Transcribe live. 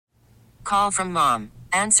Call from mom.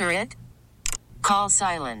 Answer it. Call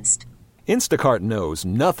silenced. Instacart knows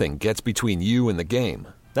nothing gets between you and the game.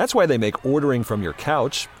 That's why they make ordering from your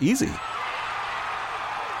couch easy.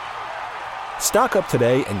 Stock up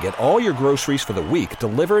today and get all your groceries for the week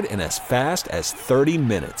delivered in as fast as 30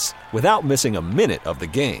 minutes without missing a minute of the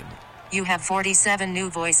game. You have 47 new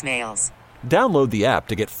voicemails. Download the app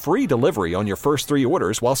to get free delivery on your first 3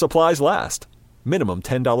 orders while supplies last. Minimum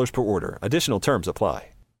 $10 per order. Additional terms apply.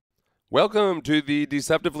 Welcome to the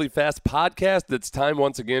Deceptively Fast podcast. It's time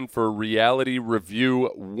once again for Reality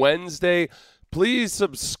Review Wednesday. Please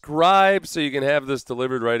subscribe so you can have this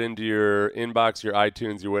delivered right into your inbox, your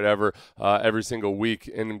iTunes, your whatever, every single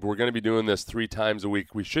week. And we're going to be doing this 3 times a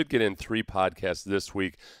week. We should get in 3 podcasts this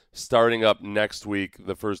week. Starting up next week,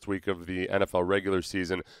 the first week of the NFL regular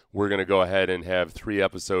season, we're going to go ahead and have 3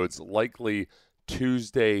 episodes, likely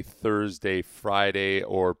Tuesday, Thursday, Friday,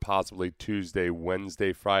 or possibly Tuesday,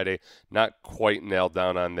 Wednesday, Friday. Not quite nailed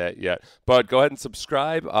down on that yet. But go ahead and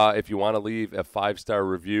subscribe. If you want to leave a 5-star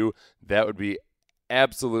review, that would be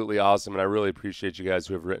absolutely awesome. And I really appreciate you guys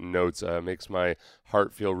who have written notes. It makes my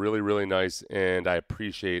heart feel really, really nice. And I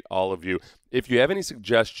appreciate all of you. If you have any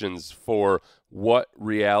suggestions for what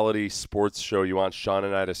reality sports show you want Sean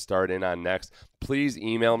and I to start in on next, please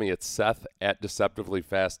email me at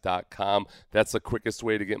seth@deceptivelyfast.com. That's the quickest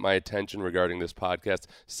way to get my attention regarding this podcast,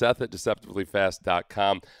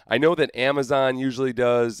 seth@deceptivelyfast.com. I know that Amazon usually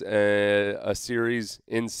does a series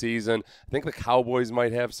in season. I think the Cowboys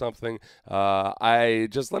might have something. I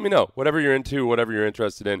just let me know. Whatever you're into, whatever you're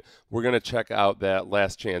interested in, we're going to check out that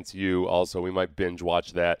Last Chance U also. We might binge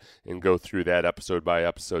watch that and go through that episode by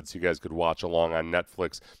episode so you guys could watch along on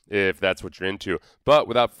Netflix if that's what you're into. But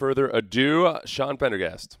without further ado, Sean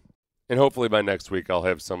Pendergast. And hopefully by next week I'll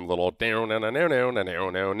have some little some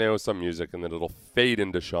music and then it'll fade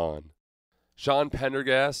into Sean. Sean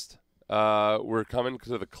Pendergast, we're coming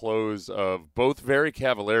to the close of both very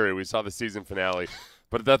Cavallari. We saw the season finale,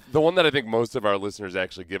 but the one that I think most of our listeners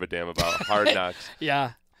actually give a damn about, Hard Knocks.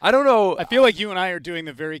 Yeah. I don't know. I feel like you and I are doing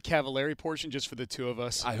the very Cavallari portion just for the two of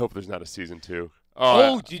us. I hope there's not a season 2.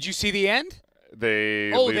 Did you see the end?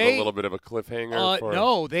 They leave a little bit of a cliffhanger.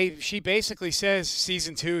 No, she basically says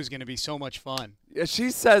season 2 is going to be so much fun. Yeah, she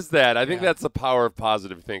says that. I think that's the power of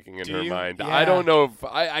positive thinking in her mind. Yeah. I don't know if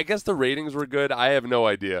I guess the ratings were good. I have no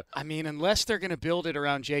idea. I mean, unless they're going to build it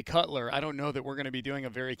around Jay Cutler, I don't know that we're going to be doing a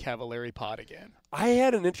very Cavallari pod again. I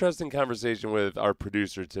had an interesting conversation with our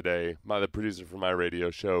producer today, the producer for my radio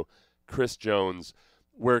show, Chris Jones,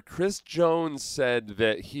 where Chris Jones said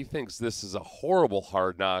that he thinks this is a horrible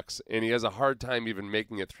Hard Knocks, and he has a hard time even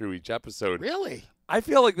making it through each episode. Really? I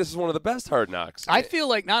feel like this is one of the best Hard Knocks. I feel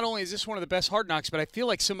like not only is this one of the best Hard Knocks, but I feel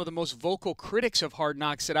like some of the most vocal critics of Hard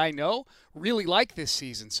Knocks that I know really like this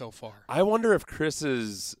season so far. I wonder if Chris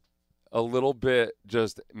is a little bit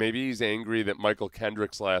maybe he's angry that Michael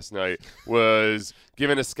Kendricks last night was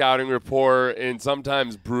given a scouting report in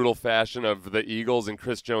sometimes brutal fashion of the Eagles, and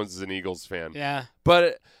Chris Jones is an Eagles fan. Yeah.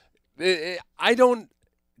 But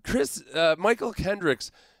Michael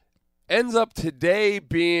Kendricks ends up today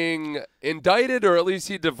being indicted, or at least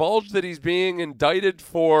he divulged that he's being indicted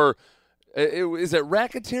for is it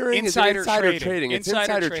racketeering? Insider trading. It's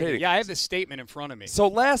insider trading. Yeah, I have the statement in front of me. So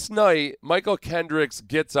last night, Michael Kendricks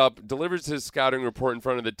gets up, delivers his scouting report in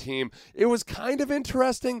front of the team. It was kind of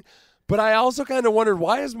interesting, but I also kind of wondered,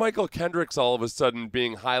 why is Michael Kendricks all of a sudden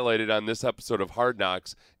being highlighted on this episode of Hard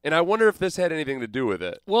Knocks? And I wonder if this had anything to do with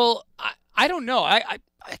it. Well, I don't know. I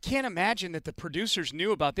can't imagine that the producers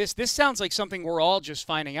knew about this. This sounds like something we're all just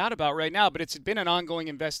finding out about right now, but it's been an ongoing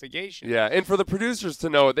investigation. Yeah, and for the producers to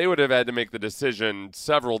know, they would have had to make the decision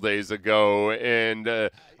several days ago,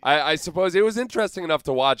 and I suppose it was interesting enough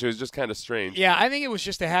to watch. It was just kind of strange. Yeah, I think it was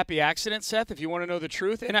just a happy accident, Seth, if you want to know the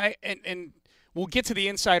truth. And we'll get to the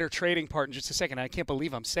insider trading part in just a second. I can't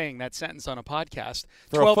believe I'm saying that sentence on a podcast.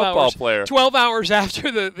 For a football player. 12 hours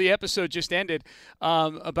after the episode just ended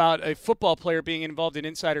about a football player being involved in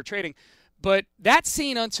insider trading. But that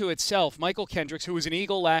scene unto itself, Michael Kendricks, who was an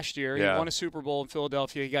Eagle last year, he won a Super Bowl in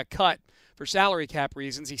Philadelphia. He got cut for salary cap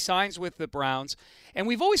reasons. He signs with the Browns. And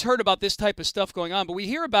we've always heard about this type of stuff going on, but we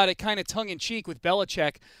hear about it kind of tongue-in-cheek with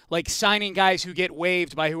Belichick, like signing guys who get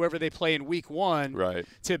waived by whoever they play in week 1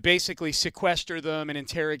 to basically sequester them and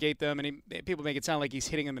interrogate them. And people make it sound like he's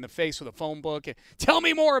hitting them in the face with a phone book. Tell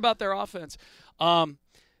me more about their offense.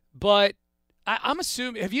 But I'm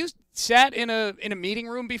assuming, have you sat in a meeting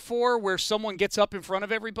room before where someone gets up in front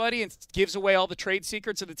of everybody and gives away all the trade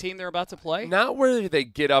secrets of the team they're about to play? Not where they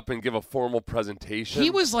get up and give a formal presentation.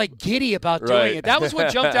 He was like giddy about doing it. That was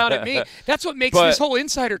what jumped out at me. That's what makes this whole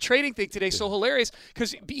insider trading thing today so hilarious,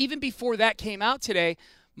 because even before that came out today,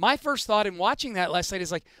 my first thought in watching that last night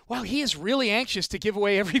is like, wow, he is really anxious to give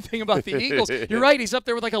away everything about the Eagles. You're right. He's up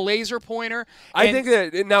there with like a laser pointer. I think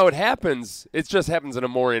that now it happens. It just happens in a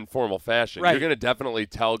more informal fashion. Right. You're going to definitely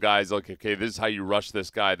tell guys like, okay, this is how you rush this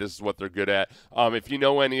guy. This is what they're good at. If you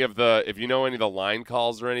know any of the line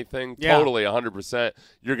calls or anything, totally 100%,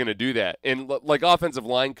 you're going to do that. And like offensive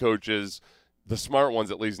line coaches, the smart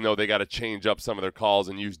ones at least know they got to change up some of their calls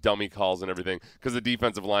and use dummy calls and everything because the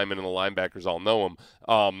defensive linemen and the linebackers all know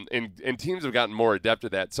them. And teams have gotten more adept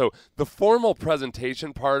at that. So the formal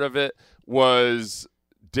presentation part of it was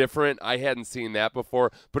different. I hadn't seen that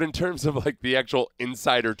before. But in terms of like the actual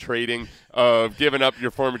insider trading of giving up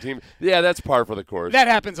your former team, that's par for the course. That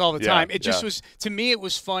happens all the time. It just was, to me, it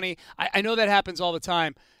was funny. I know that happens all the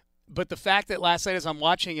time. But the fact that last night as I'm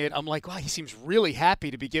watching it, I'm like, wow, he seems really happy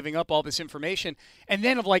to be giving up all this information. And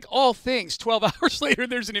then of like all things, 12 hours later,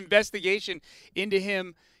 there's an investigation into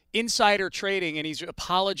him insider trading, and he's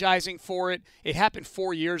apologizing for it. It happened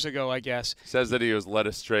 4 years ago, I guess. Says that he was led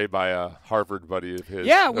astray by a Harvard buddy of his.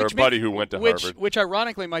 Or a buddy who went to Harvard. Which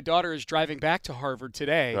ironically, my daughter is driving back to Harvard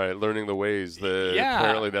today. Right, learning the ways.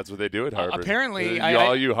 Apparently that's what they do at Harvard. Apparently.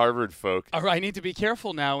 All you Harvard folk. I need to be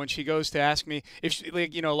careful now when she goes to ask me, if she,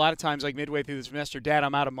 a lot of times like midway through the semester, Dad,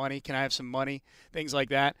 I'm out of money. Can I have some money? Things like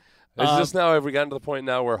that. Have we gotten to the point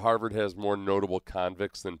now where Harvard has more notable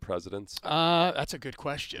convicts than presidents? That's a good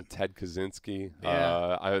question. Ted Kaczynski,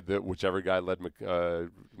 whichever guy led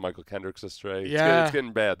Michael Kendricks astray. Yeah. It's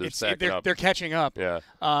getting bad. They're stacking up. They're catching up. Yeah.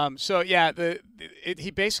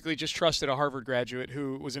 He basically just trusted a Harvard graduate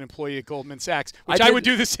who was an employee at Goldman Sachs, which I would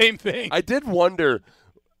do the same thing. I did wonder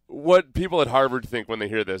what people at Harvard think when they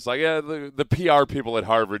hear this. Like, the PR people at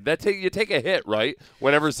Harvard, you take a hit, right?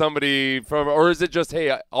 Whenever somebody or is it just,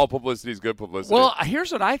 hey, all publicity is good publicity? Well,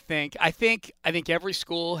 here's what I think. I think every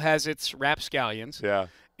school has its rapscallions. Yeah.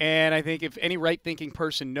 And I think if any right-thinking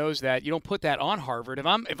person knows that, you don't put that on Harvard. If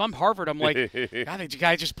I'm Harvard, I'm like, God, the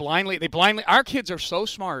guys just blindly. Our kids are so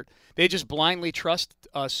smart. They just blindly trust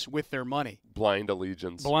us with their money. Blind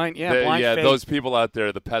allegiance. Blind faith. Those people out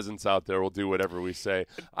there, the peasants out there, will do whatever we say.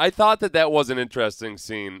 I thought that was an interesting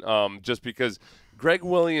scene, just because Greg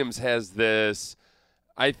Williams has this,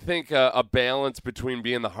 I think, a balance between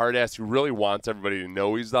being the hard ass who really wants everybody to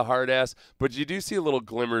know he's the hard ass, but you do see little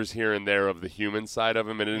glimmers here and there of the human side of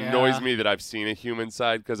him, and it annoys me that I've seen a human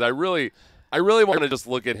side because I really want to just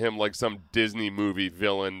look at him like some Disney movie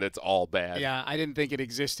villain that's all bad. Yeah, I didn't think it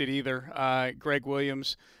existed either. Greg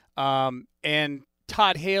Williams and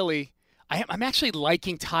Todd Haley. I'm actually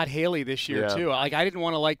liking Todd Haley this year too. Like, I didn't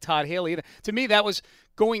want to like Todd Haley either. To me, that was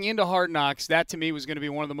going into Hard Knocks. That to me was going to be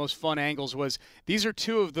one of the most fun angles. Was these are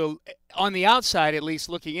two of the, on the outside at least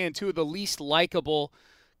looking in, two of the least likable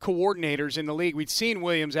coordinators in the league. We'd seen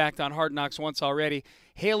Williams act on Hard Knocks once already.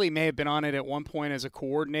 Haley may have been on it at one point as a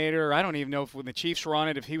coordinator. I don't even know if when the Chiefs were on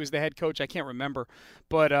it, if he was the head coach. I can't remember.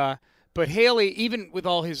 But Haley, even with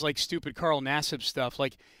all his like stupid Carl Nassib stuff,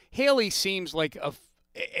 like Haley seems like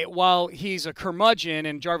while he's a curmudgeon,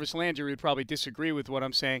 and Jarvis Landry would probably disagree with what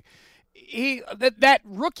I'm saying, that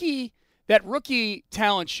rookie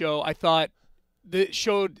talent show, I thought, that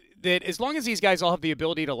showed that as long as these guys all have the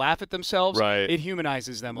ability to laugh at themselves, it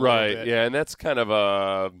humanizes them a little bit. Right, yeah, and that's kind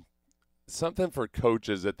of something for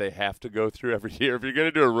coaches that they have to go through every year. If you're going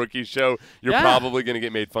to do a rookie show, you're probably going to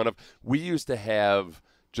get made fun of. We used to have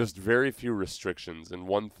just very few restrictions, and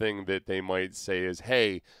one thing that they might say is,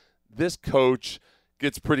 hey, this coach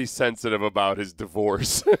gets pretty sensitive about his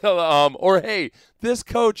divorce. Or, hey, this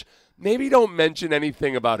coach, maybe don't mention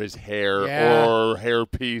anything about his hair or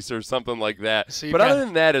hairpiece or something like that. So other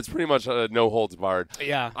than that, it's pretty much no holds barred.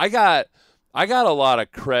 Yeah. I got a lot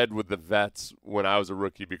of cred with the vets when I was a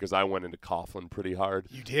rookie because I went into Coughlin pretty hard.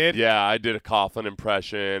 You did? Yeah, I did a Coughlin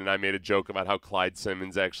impression, and I made a joke about how Clyde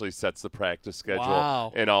Simmons actually sets the practice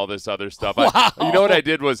schedule and all this other stuff. Wow. You know what I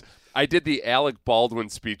did was I did the Alec Baldwin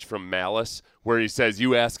speech from Malice where he says,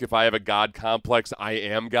 you ask if I have a God complex, I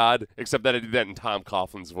am God, except that I did that in Tom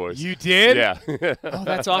Coughlin's voice. You did? Yeah. Oh,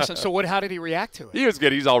 that's awesome. So how did he react to it? He was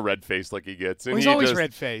good. He's all red-faced like he gets. And he's always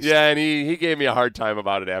red-faced. Yeah, and he gave me a hard time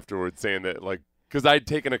about it afterwards, saying that, like, because I'd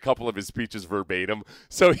taken a couple of his speeches verbatim.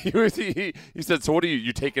 So he said, so what are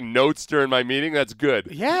you taking notes during my meeting? That's good.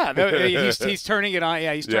 Yeah, he's turning it on.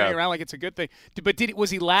 Yeah, he's turning it around like it's a good thing. But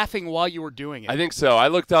was he laughing while you were doing it? I think so. I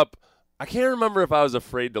looked up. I can't remember if I was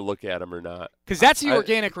afraid to look at him or not. Because that's the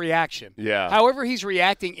organic reaction. Yeah. However he's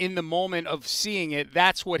reacting in the moment of seeing it,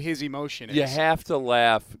 that's what his emotion is. You have to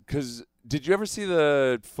laugh. Because did you ever see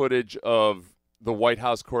the footage of the White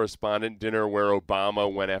House correspondent dinner where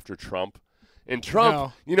Obama went after Trump? And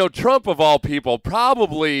Trump, Trump of all people,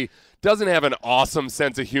 probably doesn't have an awesome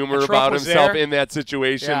sense of humor And Trump about was himself there. in that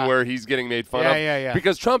situation where he's getting made fun of. Yeah.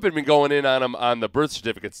 Because Trump had been going in on him on the birth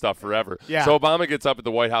certificate stuff forever. Yeah. So Obama gets up at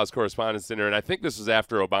the White House Correspondents' Dinner, and I think this was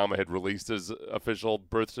after Obama had released his official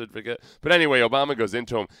birth certificate. But anyway, Obama goes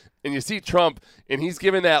into him, and you see Trump, and he's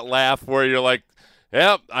giving that laugh where you're like,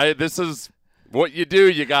 yep, this is what you do.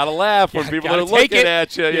 You got to laugh when people are looking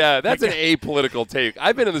at you. Yeah, that's an apolitical take.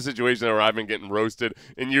 I've been in the situation where I've been getting roasted,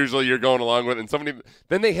 and usually you're going along with it, and somebody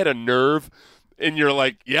then they hit a nerve, and you're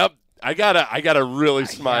like, yep, I gotta really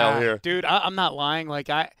smile here. Dude, I'm not lying. Like,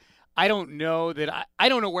 I don't know that I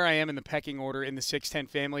don't know where I am in the pecking order in the 6'10"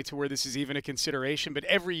 family to where this is even a consideration, but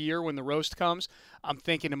every year when the roast comes, I'm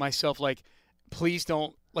thinking to myself, like, please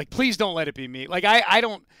don't let it be me. Like, I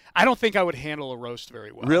don't think I would handle a roast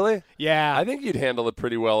very well. Really? Yeah. I think you'd handle it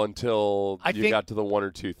pretty well until you got to the one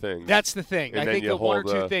or two things. That's the thing. And I then think you the one or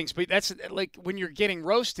hold two things. But that's like when you're getting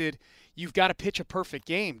roasted, you've got to pitch a perfect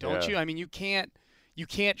game, don't you? I mean, you can't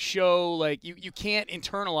show like you can't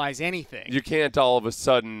internalize anything. You can't all of a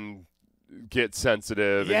sudden get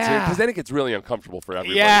sensitive. Yeah. Because then it gets really uncomfortable for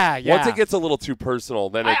everybody. Yeah. Once it gets a little too personal,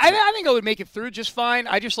 then it's... I think I would make it through just fine.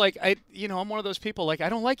 I just I'm one of those people, like, I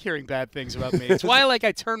don't like hearing bad things about me. It's why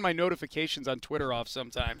I turn my notifications on Twitter off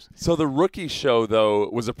sometimes. So the Rookie show, though,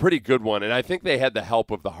 was a pretty good one, and I think they had the help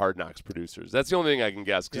of the Hard Knocks producers. That's the only thing I can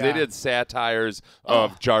guess, because they did satires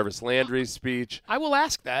of Jarvis Landry's speech. I will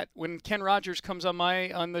ask that when Ken Rogers comes on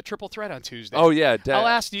the Triple Threat on Tuesday. Oh, yeah. I'll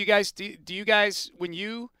ask, do you guys, when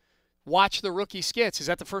you watch the Rookie skits, is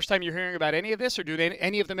that the first time you're hearing about any of this, or do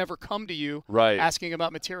any of them ever come to you asking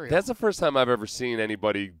about material? That's the first time I've ever seen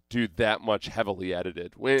anybody do that much heavily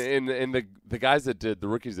edited. And the guys that did, the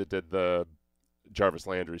rookies that did the Jarvis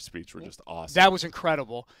Landry speech were just awesome. That was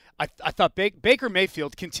incredible. I thought Baker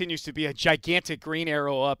Mayfield continues to be a gigantic green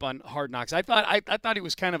arrow up on Hard Knocks. I thought he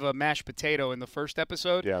was kind of a mashed potato in the first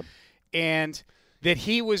episode. Yeah. And that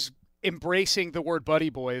he was embracing the word buddy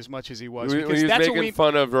boy as much as he was. He Because was that's making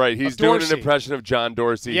fun of, He's doing an impression of John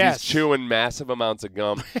Dorsey. Yes. He's chewing massive amounts of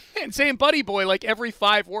gum. and saying buddy boy like every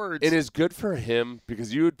 5 words. It is good for him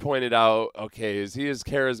because you had pointed out, okay, is he as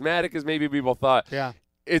charismatic as maybe people thought? Yeah.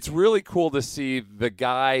 It's really cool to see the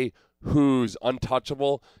guy who's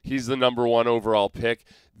untouchable. He's the number 1 overall pick.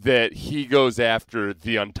 That he goes after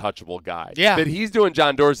the untouchable guy. Yeah. That he's doing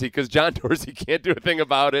John Dorsey because John Dorsey can't do a thing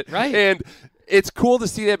about it. Right. And it's cool to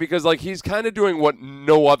see that because he's kind of doing what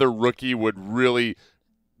no other rookie would really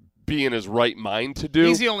be in his right mind to do.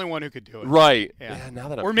 He's the only one who could do it. Right. Yeah. Now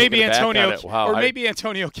that I'm or maybe thinking Antonio back on it, wow, or maybe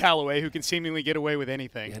Antonio Callaway, who can seemingly get away with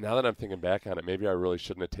anything. Yeah, now that I'm thinking back on it, maybe I really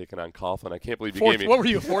shouldn't have taken on Coughlin. I can't believe you Fourth, gave me. what were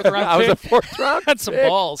you, a 4th round pick? I was a 4th round. That's some pick.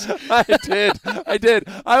 balls. I did.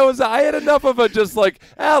 I had enough of a just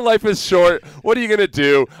life is short. What are you gonna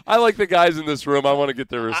do? I like the guys in this room. I want to get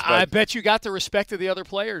their respect. I bet you got the respect of the other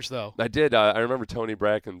players, though. I did. I remember Tony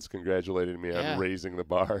Brackens congratulating me on raising the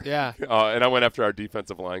bar. Yeah. And I went after our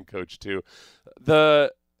defensive line coach too.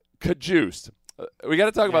 The Cajuste. We got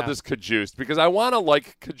to talk about this Cajuste because I want to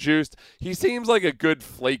like Cajuste. He seems like a good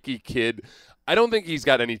flaky kid. I don't think he's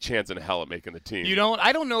got any chance in hell at making the team. You don't?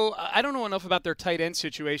 I don't know enough about their tight end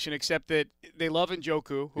situation except that they love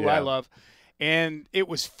Njoku, who I love. And it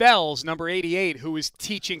was Fells, number 88, who was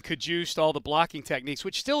teaching Cajuste all the blocking techniques,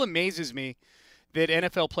 which still amazes me that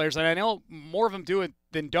NFL players, and I know more of them do it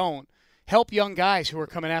than don't, help young guys who are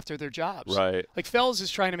coming after their jobs. Right. Like Fells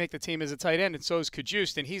is trying to make the team as a tight end, and so is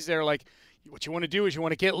Cajuste, and he's there like, what you want to do is you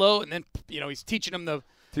want to get low, and then he's teaching them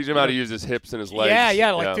how to use his hips and his legs.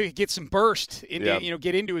 To get some burst,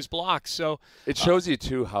 get into his blocks. So it shows you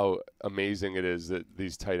too how amazing it is that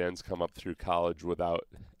these tight ends come up through college without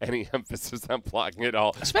any emphasis on blocking at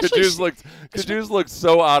all. Cajuste looked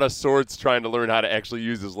so out of sorts trying to learn how to actually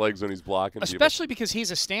use his legs when he's blocking. Especially because he's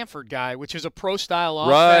a Stanford guy, which is a pro-style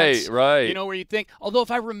offense. Right. Where you think. Although if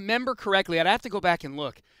I remember correctly, I'd have to go back and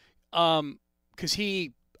look, because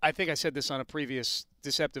I think I said this on a previous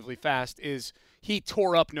Deceptively Fast, is he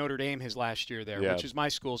tore up Notre Dame his last year there, which is my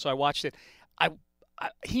school. So I watched it.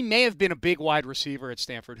 He may have been a big wide receiver at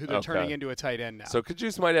Stanford, who they're turning into a tight end now. So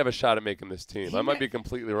Cajuste might have a shot at making this team. I might be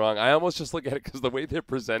completely wrong. I almost just look at it because the way they're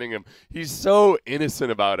presenting him, he's so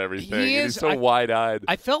innocent about everything. He's so wide-eyed.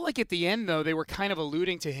 I felt like at the end, though, they were kind of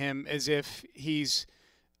alluding to him as if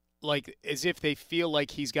they feel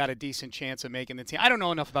like he's got a decent chance of making the team. I don't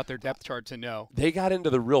know enough about their depth chart to know. They got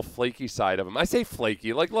into the real flaky side of him. I say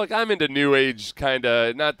flaky. Look, I'm into New Age kind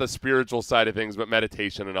of, not the spiritual side of things, but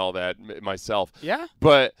meditation and all that myself. Yeah.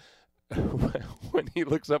 But when he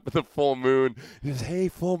looks up at the full moon, he says, "Hey,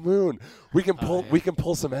 full moon, we can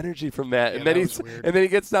pull some energy from that." Yeah, and then he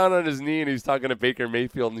gets down on his knee and he's talking to Baker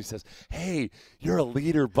Mayfield and he says, "Hey, you're a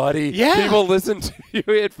leader, buddy. Yeah. People listen to you."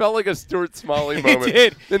 It felt like a Stuart Smalley moment. It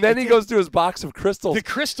did. And then he goes to his box of crystals. The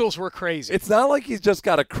crystals were crazy. It's not like he's just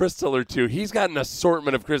got a crystal or two. He's got an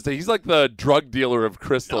assortment of crystals. He's like the drug dealer of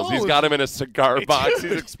crystals. No. He's got him in a cigar box.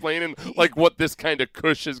 He's explaining like what this kind of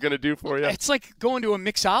kush is going to do for you. It's like going to a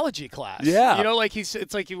mixology class. Yeah. You know, like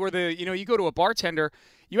it's like you were you go to a bartender,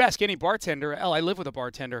 you ask any bartender, I live with a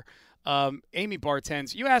bartender, Amy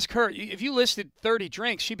bartends, you ask her, if you listed 30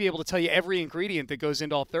 drinks, she'd be able to tell you every ingredient that goes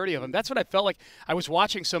into all 30 of them. That's what I felt like. I was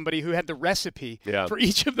watching somebody who had the recipe for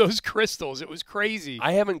each of those crystals. It was crazy.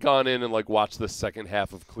 I haven't gone in and like watched the second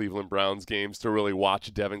half of Cleveland Browns games to really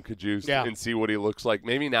watch Devin Cajuste and see what he looks like.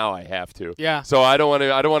 Maybe now I have to. Yeah. So I don't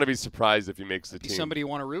want to be surprised if he makes the team. Somebody you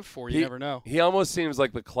want to root for. You never know. He almost seems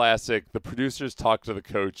like the classic. The producers talk to the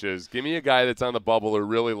coaches. Give me a guy that's on the bubble or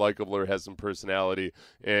really likable or has some personality,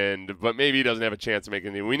 but maybe he doesn't have a chance of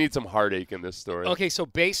making it. We need some heartache in this story. Okay, so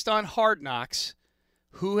based on Hard Knocks,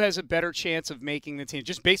 who has a better chance of making the team?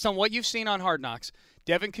 Just based on what you've seen on Hard Knocks,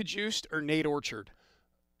 Devin Cajuste or Nate Orchard?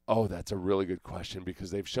 Oh, that's a really good question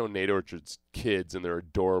because they've shown Nate Orchard's kids and they're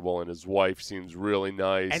adorable and his wife seems really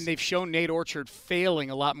nice. And they've shown Nate Orchard failing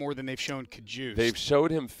a lot more than they've shown Cajuste. They've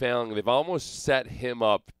showed him failing. They've almost set him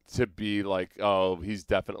up to be like, oh, he's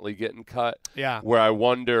definitely getting cut. Yeah. Where I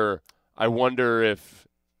wonder if,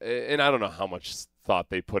 and I don't know how much thought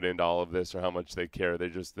they put into all of this or how much they care.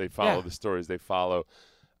 They follow the stories they follow.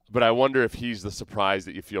 But I wonder if he's the surprise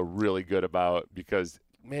that you feel really good about because,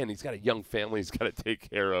 man, he's got a young family he's got to take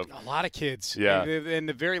care of. A lot of kids. Yeah. In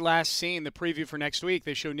the very last scene, the preview for next week,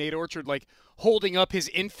 they show Nate Orchard like holding up his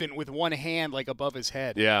infant with one hand like above his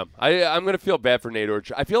head. Yeah. I'm going to feel bad for Nate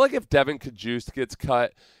Orchard. I feel like if Devin Cajuste gets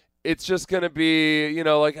cut, it's just going to be,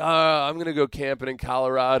 like, I'm going to go camping in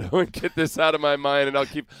Colorado and get this out of my mind, and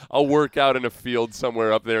I'll work out in a field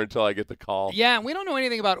somewhere up there until I get the call. Yeah, and we don't know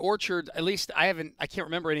anything about Orchard. At least I can't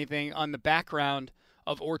remember anything on the background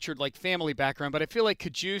of Orchard, like family background, but I feel like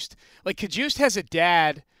Cajuste has a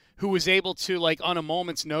dad who was able to, like, on a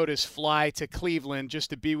moment's notice, fly to Cleveland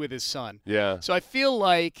just to be with his son. Yeah. So I feel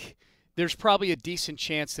like there's probably a decent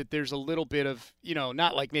chance that there's a little bit of,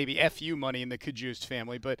 not like maybe FU money in the Cajuste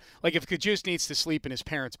family, but like if Cajuste needs to sleep in his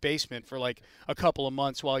parents' basement for like a couple of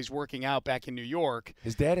months while he's working out back in New York.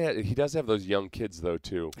 His dad, he does have those young kids though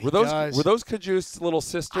too. Were does. those Cajuste's little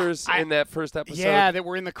sisters in that first episode? Yeah, that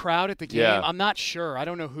were in the crowd at the game. Yeah. I'm not sure. I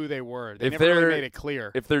don't know who they were. They never really made it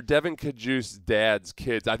clear. If they're Devin Cajuste's dad's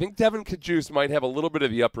kids, I think Devin Cajuste might have a little bit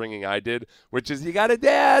of the upbringing I did, which is he got a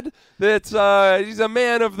dad that's he's a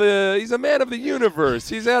man of the universe.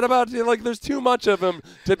 He's at about there's too much of him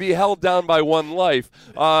to be held down by one life.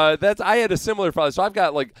 I had a similar father. So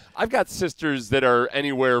I've got sisters that are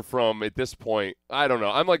anywhere from, at this point, I don't know.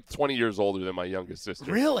 I'm like 20 years older than my youngest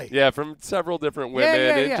sister. Really? Yeah, from several different women.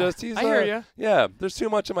 Yeah. I hear you. Yeah, there's too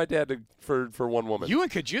much of my dad for one woman. You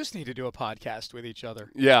and Cajuste need to do a podcast with each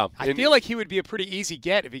other. Yeah. I feel like he would be a pretty easy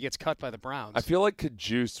get if he gets cut by the Browns. I feel like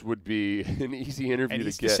Cajuste would be an easy interview and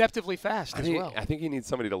he's to get. Deceptively fast as well. I think he needs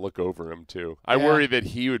somebody to look over him too. I worry that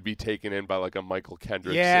he would be taken in by like a Michael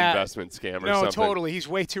Kendricks investment scam or something. No, totally. He's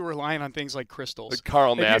way too reliant on things like crystals. Like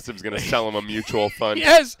Carl Nassib's going to sell him a mutual fund.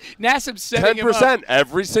 Yes, Nassib's setting him up. 10%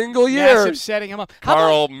 every single year. Nassib's setting him up.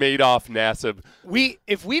 Carl Madoff Nassib.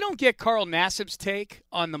 If we don't get Carl Nassib's take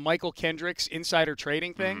on the Michael Kendricks insider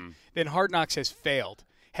trading thing, then Hard Knocks has failed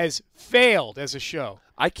as a show.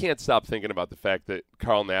 I can't stop thinking about the fact that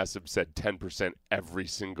Carl Nassib said 10% every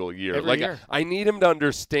single year. Every year. I need him to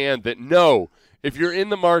understand that, no, if you're in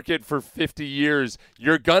the market for 50 years,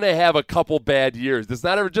 you're going to have a couple bad years. That's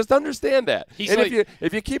not ever, just understand that.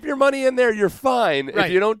 If you keep your money in there, you're fine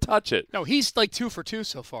if you don't touch it. No, he's like 2 for 2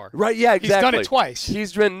 so far. Right, yeah, exactly. He's done it twice.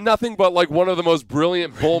 He's been nothing but like one of the most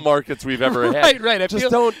brilliant bull markets we've ever had. Right.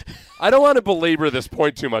 I don't want to belabor this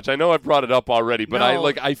point too much. I know I've brought it up already, but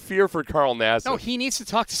I fear for Carl Nassib. No, he needs to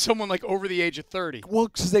talk to someone like over the age of 30. Well,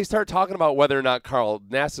 because they start talking about whether or not Carl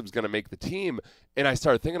Nassib's going to make the team. And I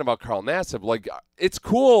started thinking about Carl Nassib. Like, it's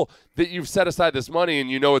cool that you've set aside this money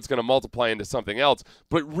and you know it's going to multiply into something else.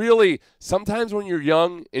 But really, sometimes when you're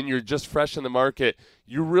young and you're just fresh in the market,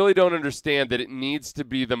 you really don't understand that it needs to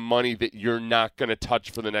be the money that you're not going to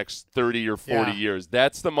touch for the next 30 or 40 years.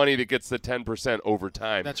 That's the money that gets the 10% over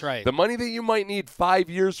time. That's right. The money that you might need 5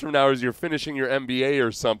 years from now as you're finishing your MBA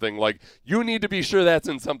or something, like, you need to be sure that's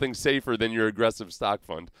in something safer than your aggressive stock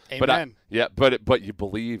fund. Amen. But you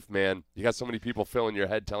believe, man. You got so many people filling your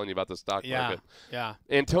head telling you about the stock market. Yeah.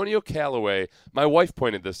 Antonio Callaway, my wife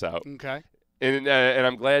pointed this out. Okay. And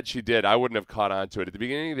I'm glad she did. I wouldn't have caught on to it. At the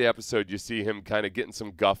beginning of the episode, you see him kind of getting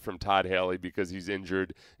some guff from Todd Haley because he's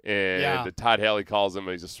injured. And Todd Haley calls him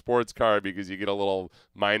he's a sports car because you get a little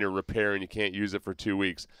minor repair and you can't use it for 2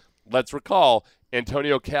 weeks. Let's recall,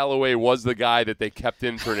 Antonio Callaway was the guy that they kept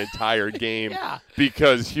in for an entire game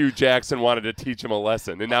because Hugh Jackson wanted to teach him a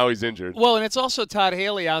lesson, and now he's injured. Well, and it's also Todd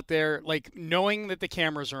Haley out there, like, knowing that the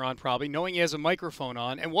cameras are on probably, knowing he has a microphone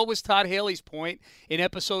on. And what was Todd Haley's point in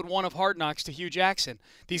episode 1 of Hard Knocks to Hugh Jackson?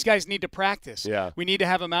 These guys need to practice. Yeah. We need to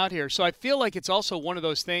have them out here. So I feel like it's also one of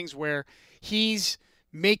those things where he's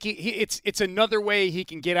making it's another way he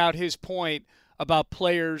can get out his point about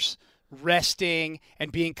players resting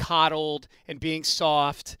and being coddled and being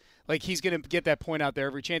soft. Like, he's going to get that point out there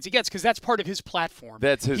every chance he gets because that's part of his platform.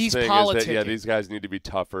 That's his he's thing. Politicking. These guys need to be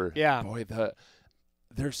tougher. Yeah. Boy,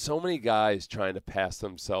 there's so many guys trying to pass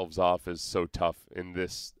themselves off as so tough in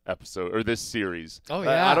this episode or this series. Oh,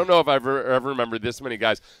 yeah. I don't know if I've ever remembered this many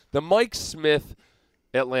guys. The Mike Smith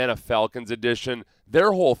Atlanta Falcons edition,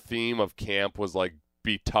 their whole theme of camp was like,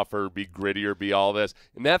 be tougher, be grittier, be all this.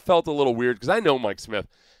 And that felt a little weird because I know Mike Smith.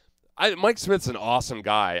 Mike Smith's an awesome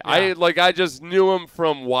guy. Yeah. I just knew him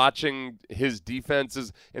from watching his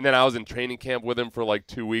defenses, and then I was in training camp with him for like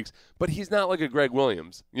 2 weeks. But he's not like a Greg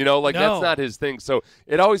Williams, No. That's not his thing. So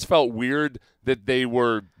it always felt weird that they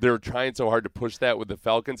were trying so hard to push that with the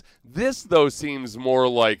Falcons. This though seems more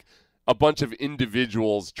like a bunch of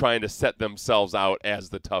individuals trying to set themselves out as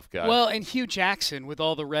the tough guy. Well, and Hugh Jackson, with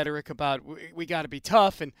all the rhetoric about we got to be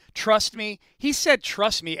tough and trust me, he said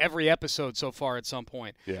trust me every episode so far at some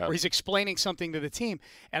point, where he's explaining something to the team.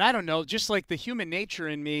 And I don't know, just like the human nature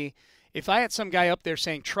in me, if I had some guy up there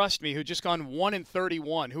saying trust me, who'd just gone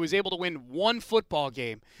 1-31, who was able to win one football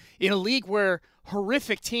game in a league where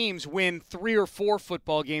horrific teams win 3 or 4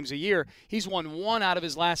 football games a year, he's won 1 out of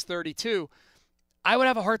his last 32. I would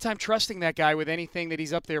have a hard time trusting that guy with anything that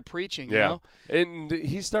he's up there preaching. You know? And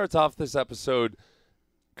he starts off this episode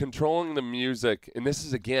controlling the music. And this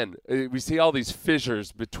is, again, we see all these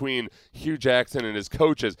fissures between Hugh Jackson and his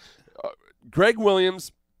coaches. Greg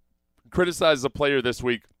Williams criticized a player this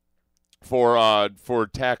week for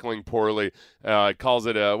tackling poorly. Calls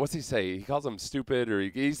it what's he say? He calls him stupid, or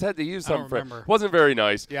he said he used something. Wasn't very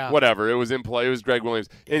nice. Yeah. Whatever. It was in play. It was Greg Williams,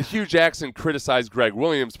 and Hugh Jackson criticized Greg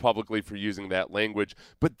Williams publicly for using that language.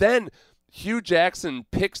 But then Hugh Jackson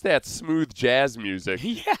picks that smooth jazz music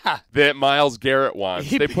that Myles Garrett wants.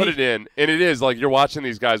 They put it in, and it is like you're watching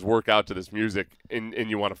these guys work out to this music, and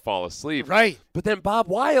you want to fall asleep. Right. But then Bob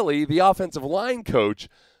Wiley, the offensive line coach,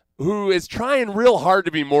 who is trying real hard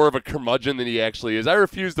to be more of a curmudgeon than he actually is. I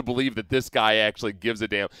refuse to believe that this guy actually gives a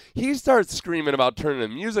damn. He starts screaming about turning the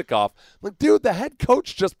music off. I'm like, dude, the head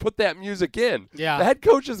coach just put that music in. Yeah. The head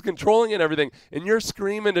coach is controlling it and everything, and you're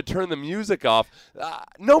screaming to turn the music off.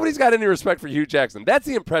 Nobody's got any respect for Hugh Jackson. That's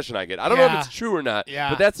the impression I get. I don't know if it's true or not,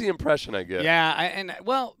 but that's the impression I get. Yeah,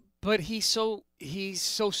 but he's so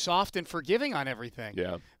soft and forgiving on everything.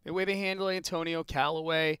 Yeah. The way they handle Antonio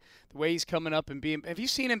Callaway, the way he's coming up and being – have you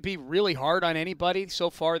seen him be really hard on anybody so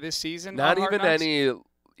far this season? Not even any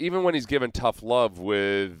 – even when he's given tough love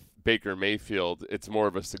with Baker Mayfield, it's more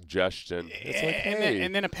of a suggestion. It's like, hey.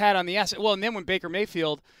 And then a pat on the ass. Well, and then when Baker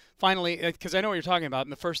Mayfield finally – because I know what you're talking about. In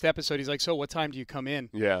the first episode, he's like, so what time do you come in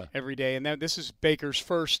every day? And then this is Baker's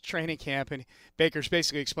first training camp, and Baker's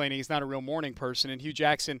basically explaining he's not a real morning person. And Hugh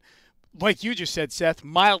Jackson, like you just said, Seth,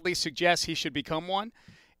 mildly suggests he should become one.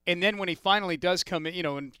 And then when he finally does come in,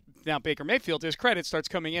 and now Baker Mayfield, to his credit, starts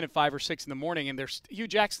coming in at 5 or 6 in the morning, and there's Hugh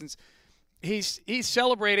Jackson's, he's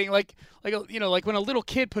celebrating like when a little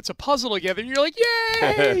kid puts a puzzle together, and you're like,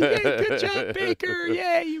 yay, good job, Baker,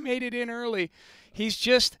 yay, you made it in early. He's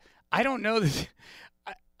just, I don't know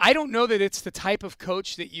that it's the type of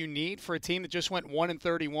coach that you need for a team that just went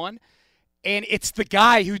 1-31. And it's the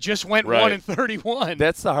guy who just went 1-31.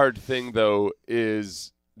 That's the hard thing, though,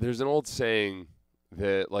 is there's an old saying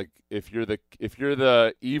that, like, if you're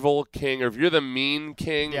the evil king, or if you're the mean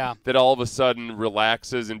king that all of a sudden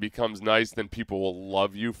relaxes and becomes nice, then people will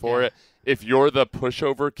love you for it. If you're the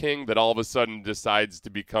pushover king that all of a sudden decides to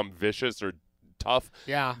become vicious or tough,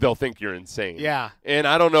 they'll think you're insane. Yeah. And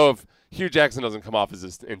I don't know if Hugh Jackson doesn't come off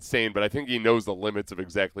as insane, but I think he knows the limits of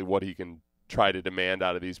exactly what he can try to demand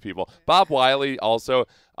out of these people. Bob Wiley also,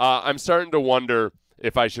 I'm starting to wonder,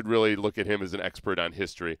 if I should really look at him as an expert on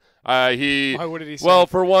history. What did he say? Well,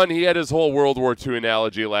 for one, he had his whole World War II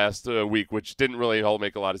analogy last week, which didn't really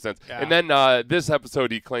make a lot of sense. Yeah. And then this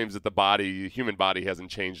episode, he claims that the human body hasn't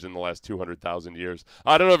changed in the last 200,000 years.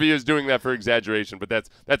 I don't know if he was doing that for exaggeration, but that's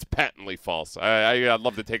patently false. I'd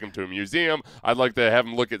love to take him to a museum. I'd like to have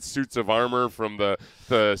him look at suits of armor from the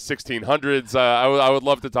 1600s. I would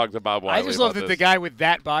love to talk to Bob Wiley. I just love that the guy with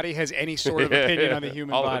that body has any sort of opinion on the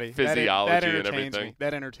human all body. The physiology that and everything.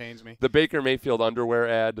 That entertains me. The Baker Mayfield underwear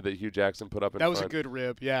ad that Hugh Jackson put up in That was front. a good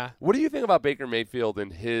rib, yeah. What do you think about Baker Mayfield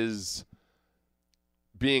and his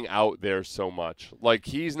being out there so much? Like,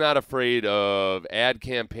 he's not afraid of ad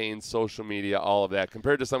campaigns, social media, all of that,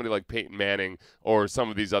 compared to somebody like Peyton Manning or some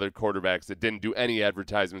of these other quarterbacks that didn't do any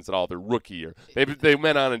advertisements at all their rookie year. They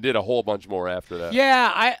went on and did a whole bunch more after that.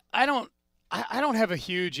 Yeah, I don't have a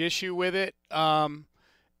huge issue with it. Nowadays,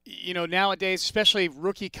 especially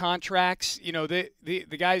rookie contracts,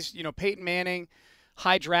 the guys, Peyton Manning,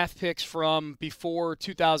 high draft picks from before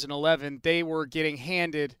 2011, they were getting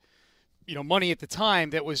handed, money at the time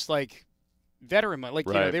that was like veteran money. Like,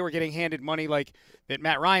 right. they were getting handed money like that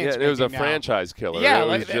Matt Ryan's it was a now. franchise killer.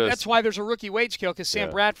 Yeah, that's why there's a rookie wage kill, because Sam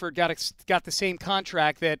Bradford got the same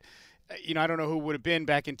contract that, I don't know who would have been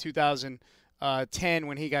back in 2010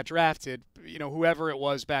 when he got drafted, whoever it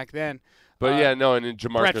was back then. But and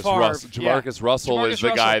Jamarcus Russell is the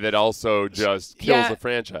guy that also just kills the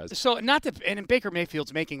franchise. So and Baker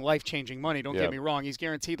Mayfield's making life-changing money. Don't get me wrong; he's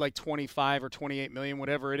guaranteed like 25 or 28 million,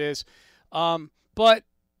 whatever it is. But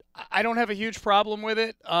I don't have a huge problem with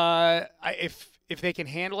it. If they can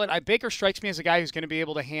handle it, Baker strikes me as a guy who's going to be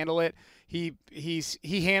able to handle it. He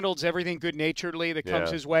handles everything good-naturedly that comes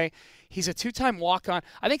his way. He's a two-time walk-on.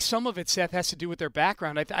 I think some of it, Seth, has to do with their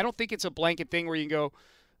background. I don't think it's a blanket thing where you can go,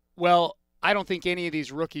 well, I don't think any of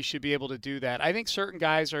these rookies should be able to do that. I think certain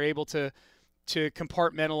guys are able to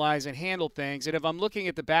compartmentalize and handle things. And if I'm looking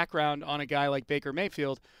at the background on a guy like Baker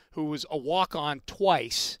Mayfield, who was a walk-on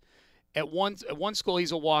twice, at one school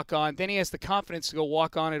he's a walk-on, then he has the confidence to go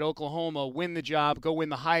walk-on at Oklahoma, win the job, go win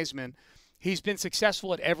the Heisman. He's been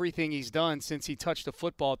successful at everything he's done since he touched the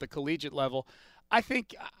football at the collegiate level. I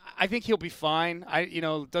think he'll be fine.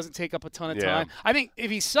 It doesn't take up a ton of time. I think if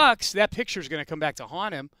he sucks, that picture's going to come back to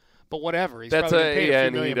haunt him. But whatever, he's probably going to pay a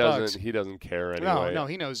few million bucks. He doesn't care anyway. No,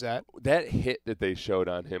 he knows that. That hit that they showed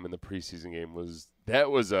on him in the preseason game was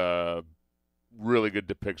a really good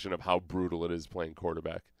depiction of how brutal it is playing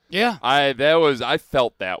quarterback. Yeah, I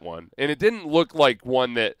felt that one, and it didn't look like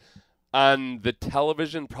one that on the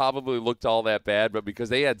television probably looked all that bad, but because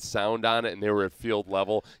they had sound on it and they were at field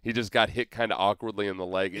level, he just got hit kind of awkwardly in the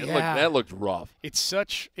leg. That looked rough. It's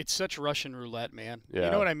such Russian roulette, man. Yeah.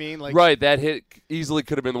 You know what I mean? Like, right, that hit easily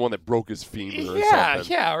could have been the one that broke his femur or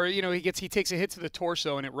something. Yeah, or he takes a hit to the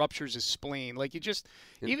torso and it ruptures his spleen. Like,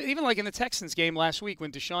 even like in the Texans game last week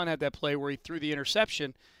when Deshaun had that play where he threw the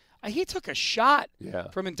interception, he took a shot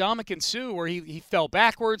from Ndamukong Suh where he fell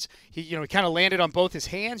backwards. He kind of landed on both his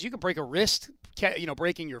hands. You could break a wrist,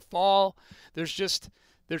 breaking your fall. I hate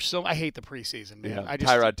the preseason, man. Yeah.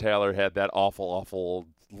 Tyrod Taylor had that awful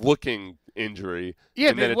looking injury. Yeah,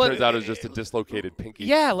 and then it turns out it was just a dislocated pinky.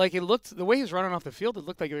 Yeah, like it looked, the way he was running off the field, it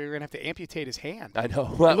looked like we were going to have to amputate his hand. I know.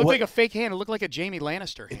 It looked like a fake hand. It looked like a Jamie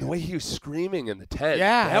Lannister hand. And the way he was screaming in the tent.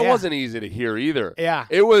 Yeah. That wasn't easy to hear either. Yeah.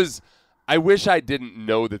 It was. I wish I didn't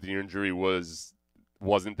know that the injury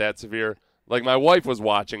wasn't that severe. Like, my wife was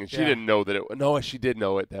watching, and she didn't know that it – no, she did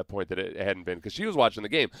know at that point that it hadn't been because she was watching the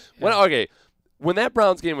game. Yeah. When that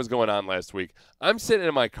Browns game was going on last week, I'm sitting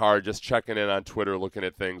in my car just checking in on Twitter, looking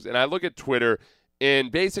at things, and I look at Twitter –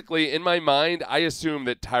 and basically, in my mind, I assume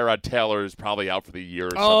that Tyrod Taylor is probably out for the year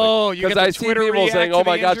or something. Oh, you get the Twitter see people saying, "Oh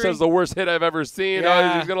my gosh, injury? that's the worst hit I've ever seen.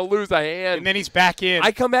 Yeah. Oh, he's going to lose a hand." And then he's back in.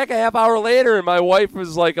 I come back a half hour later, and my wife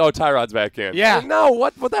was like, "Oh, Tyrod's back in." Yeah. Like, no,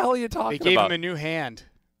 what the hell are you talking about? They gave him a new hand.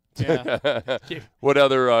 Yeah. What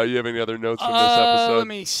other? You have any other notes from this episode? Let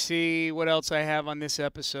me see what else I have on this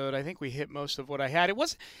episode. I think we hit most of what I had.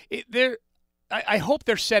 I hope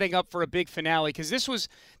they're setting up for a big finale because this was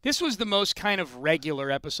the most kind of regular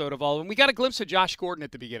episode of all of them. We got a glimpse of Josh Gordon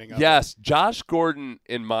at the beginning of it. Yes, Josh Gordon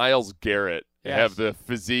and Myles Garrett have the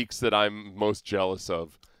physiques that I'm most jealous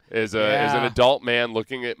of. As an adult man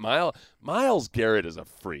looking at Myles Garrett is a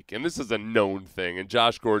freak, and this is a known thing, and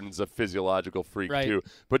Josh Gordon's a physiological freak too.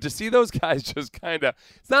 But to see those guys just kind of,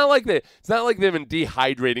 it's not like they've been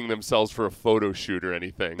dehydrating themselves for a photo shoot or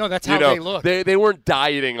anything. No, that's how they look. They weren't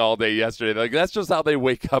dieting all day yesterday. Like, that's just how they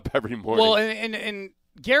wake up every morning. Well, and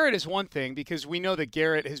Garrett is one thing because we know that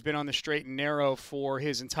Garrett has been on the straight and narrow for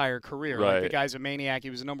his entire career. Right. Like, the guy's a maniac. He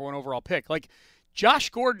was the number 1 overall pick. Like, Josh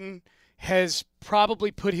Gordon has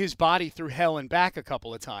probably put his body through hell and back a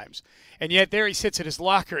couple of times. And yet there he sits at his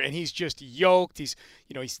locker and he's just yoked. He's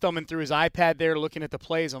thumbing through his iPad there looking at the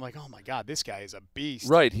plays. I'm like, oh my God, this guy is a beast.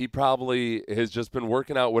 Right. He probably has just been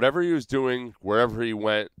working out whatever he was doing, wherever he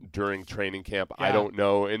went during training camp. Yeah. I don't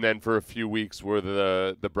know. And then for a few weeks were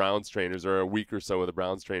the Browns trainers, or a week or so with the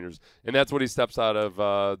Browns trainers. And that's what he steps out of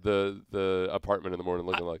the apartment in the morning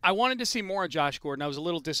looking like. I wanted to see more of Josh Gordon. I was a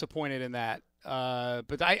little disappointed in that.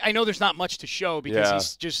 But I know there's not much to show because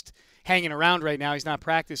he's just hanging around right now. He's not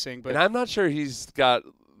practicing. But and I'm not sure he's got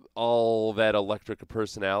all that electric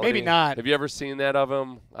personality. Maybe not. Have you ever seen that of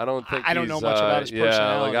him? I don't think I don't know much about his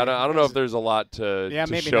personality. I don't know if there's a lot to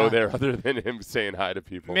show not. there other than him saying hi to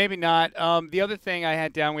people. Maybe not. The other thing I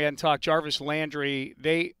had down, we hadn't talked, Jarvis Landry.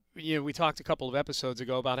 We talked a couple of episodes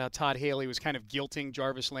ago about how Todd Haley was kind of guilting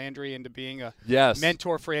Jarvis Landry into being a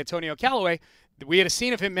mentor for Antonio Callaway. We had a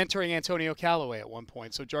scene of him mentoring Antonio Callaway at one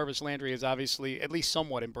point, so Jarvis Landry has obviously at least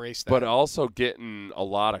somewhat embraced that. But also getting a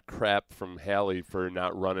lot of crap from Haley for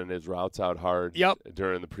not running his routes out hard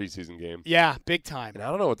during the preseason game. Yeah, big time. And I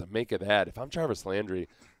don't know what to make of that. If I'm Jarvis Landry,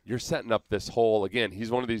 you're setting up this whole, again, he's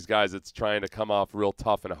one of these guys that's trying to come off real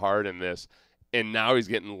tough and hard in this, and now he's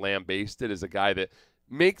getting lambasted as a guy that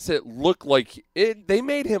makes it look like they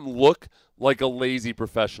made him look like a lazy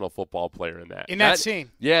professional football player in that scene.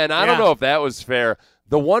 Yeah, and I don't know if that was fair.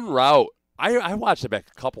 The one route, I watched it back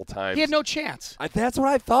a couple times. He had no chance. That's what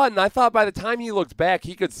I thought, and I thought by the time he looked back,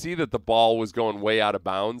 he could see that the ball was going way out of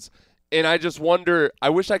bounds. And I just wonder, I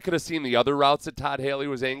wish I could have seen the other routes that Todd Haley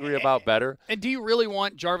was angry about better. And do you really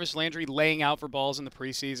want Jarvis Landry laying out for balls in the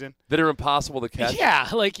preseason? That are impossible to catch? Yeah,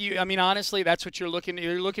 honestly, that's what you're looking at.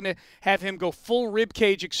 You're looking to have him go full rib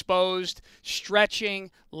cage exposed,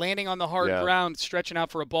 stretching, landing on the hard ground, stretching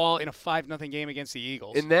out for a ball in a 5-0 game against the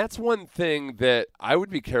Eagles. And that's one thing that I would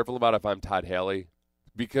be careful about if I'm Todd Haley,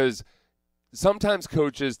 because sometimes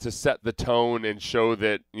coaches, to set the tone and show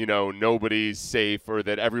that, nobody's safe or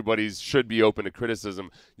that everybody should be open to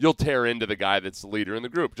criticism, you'll tear into the guy that's the leader in the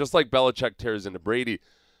group, just like Belichick tears into Brady.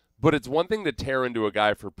 But it's one thing to tear into a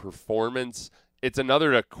guy for performance. It's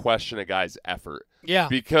another to question a guy's effort. Yeah.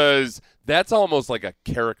 Because that's almost like a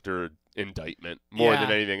character indictment more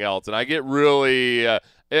than anything else. And I get really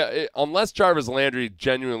unless Jarvis Landry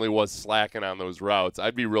genuinely was slacking on those routes,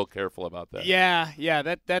 I'd be real careful about that. Yeah,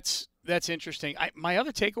 that's interesting. My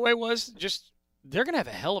other takeaway was just they're going to have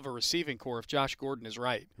a hell of a receiving core if Josh Gordon is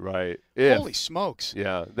right. Right. Holy smokes.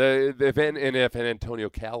 Yeah. If Antonio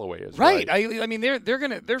Callaway is right. I mean,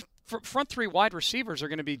 their front three wide receivers are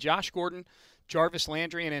going to be Josh Gordon, Jarvis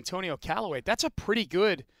Landry, and Antonio Callaway. That's a pretty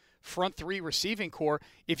good front three receiving core.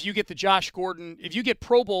 If you get if you get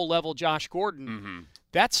Pro Bowl level Josh Gordon,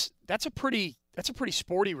 that's a pretty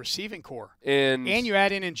sporty receiving core. And you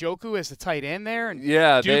add in Njoku as the tight end there, and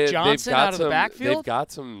Duke Johnson out of the backfield.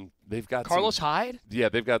 They've got Carlos Hyde. Yeah,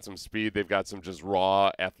 they've got some speed. They've got some just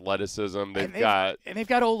raw athleticism. They've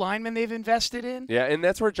got O-linemen they've invested in. Yeah, and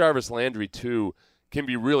that's where Jarvis Landry too can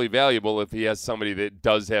be really valuable if he has somebody that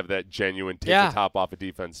does have that genuine take the top off of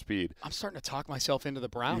defense speed. I'm starting to talk myself into the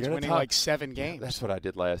Browns winning like 7 games. Yeah, that's what I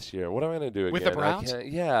did last year. What am I going to do again? With the Browns?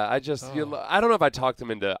 I don't know if I talked him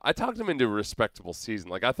into a respectable season.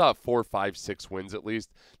 Like I thought 4, 5, 6 wins at least.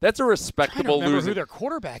 That's a respectable losing. I don't remember who their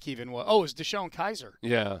quarterback even was. Oh, it was Deshaun Kaiser.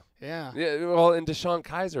 Yeah. Well, and Deshaun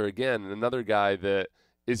Kaiser again, another guy that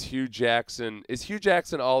is Hugh Jackson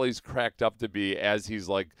all he's cracked up to be, as he's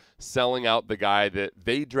like selling out the guy that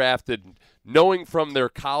they drafted knowing from their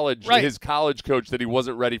college, his college coach, that he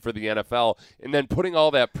wasn't ready for the NFL, and then putting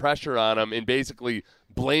all that pressure on him and basically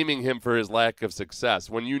blaming him for his lack of success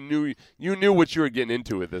when you knew what you were getting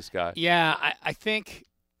into with this guy. Yeah, I think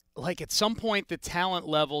like at some point the talent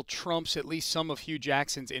level trumps at least some of Hugh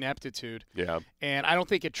Jackson's ineptitude. Yeah. And I don't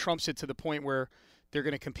think it trumps it to the point where they're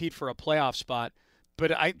going to compete for a playoff spot.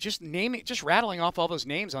 But just rattling off all those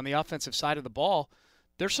names on the offensive side of the ball,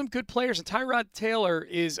 there's some good players. And Tyrod Taylor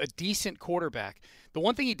is a decent quarterback. The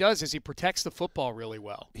one thing he does is he protects the football really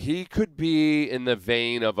well. He could be in the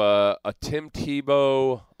vein of a Tim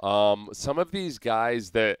Tebow, some of these guys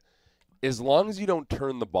that as long as you don't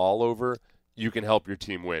turn the ball over, you can help your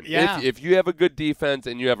team win. Yeah. If you have a good defense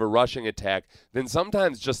and you have a rushing attack, then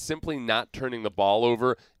sometimes just simply not turning the ball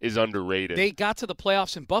over is underrated. They got to the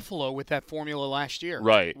playoffs in Buffalo with that formula last year.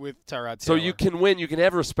 Right. With Tyrod Taylor. So you can win. You can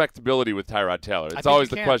have respectability with Tyrod Taylor. It's always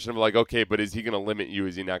the question of like, okay, but is he going to limit you?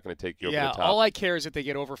 Is he not going to take you over the top? Yeah, all I care is that they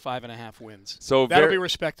get over 5.5 wins. So that'll be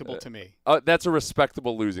respectable to me. That's a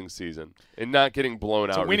respectable losing season and not getting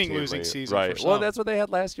blown out. It's a winning losing season. Right. For some. Well, that's what they had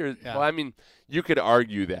last year. Yeah. Well, I mean, you could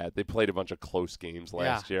argue that. They played a bunch of close games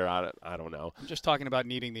last year. I don't know. I'm just talking about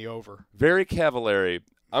needing the over. Very Cavallari.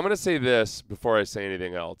 I'm going to say this before I say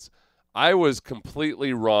anything else. I was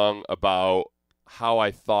completely wrong about how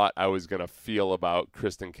I thought I was going to feel about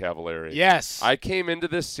Kristin Cavallari. Yes. I came into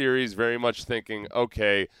this series very much thinking,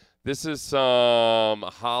 okay, this is some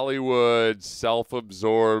Hollywood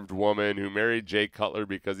self-absorbed woman who married Jay Cutler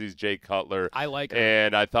because he's Jay Cutler. I like her.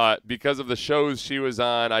 And I thought because of the shows she was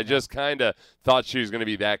on, I just kind of thought she was going to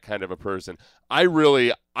be that kind of a person. I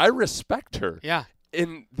respect her. Yeah.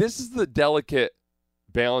 And this is the delicate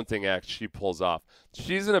balancing act she pulls off.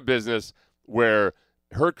 She's in a business where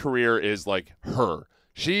her career is like her.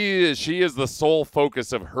 She is the sole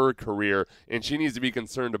focus of her career, and she needs to be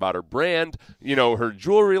concerned about her brand. You know, her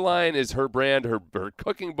jewelry line is her brand. Her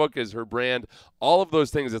cooking book is her brand. All of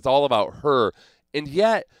those things, it's all about her. And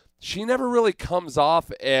yet, she never really comes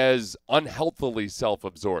off as unhealthily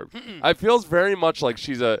self-absorbed. It feels very much like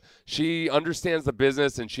she understands the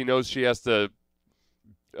business, and she knows she has to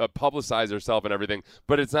publicize herself and everything,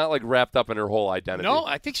 but it's not like wrapped up in her whole identity. No,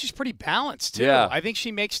 I think she's pretty balanced too. Yeah. I think she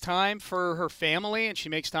makes time for her family, and she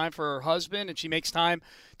makes time for her husband, and she makes time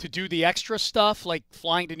to do the extra stuff like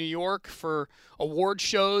flying to New York for award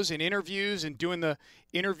shows and interviews and doing the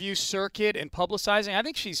interview circuit and publicizing. I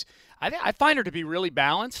think I find her to be really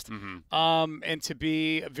balanced, and to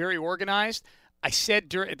be very organized. I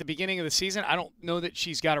said at the beginning of the season, I don't know that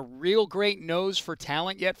she's got a real great nose for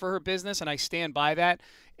talent yet for her business, and I stand by that.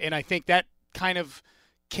 And I think that kind of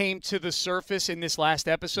came to the surface in this last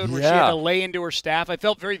episode where she had to lay into her staff. I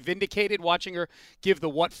felt very vindicated watching her give the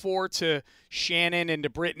what for to Shannon and to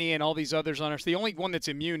Brittany and all these others on her. The only one that's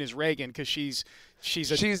immune is Reagan because she's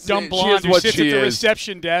a dumb blonde who sits at the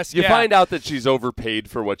reception desk. You find out that she's overpaid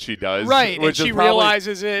for what she does. Right, and she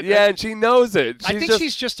realizes it. Yeah, and she knows it. I think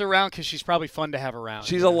she's just around because she's probably fun to have around.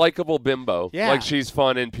 She's a likable bimbo. Yeah. Like, she's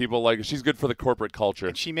fun and people like her. She's good for the corporate culture.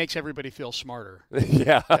 And she makes everybody feel smarter.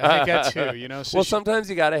 Yeah. I think that too, you know. So well, sometimes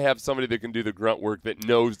you got to have somebody that can do the grunt work that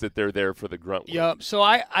knows that they're there for the grunt work. Yeah, so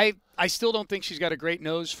I still don't think she's got a great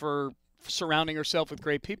nose for surrounding herself with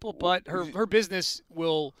great people, but her business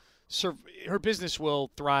will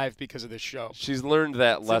thrive because of this show. She's learned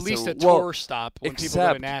that lesson. At least a tour stop when people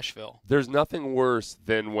go to Nashville. There's nothing worse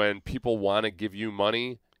than when people want to give you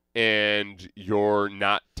money and you're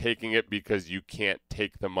not taking it because you can't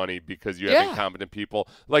take the money because you have incompetent people.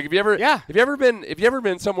 Like, have you ever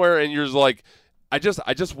been somewhere and you're just like, I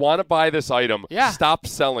just want to buy this item. Yeah. Stop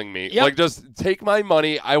selling me. Yep. Like, just take my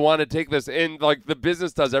money. I want to take this. And, like, the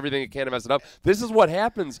business does everything it can to mess it up. This is what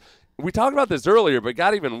happens. We talked about this earlier, but it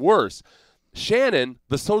got even worse. Shannon,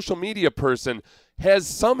 the social media person, has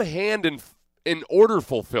some hand in order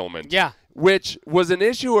fulfillment. Yeah. Which was an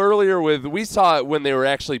issue earlier we saw it when they were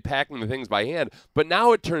actually packing the things by hand, but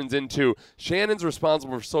now it turns into Shannon's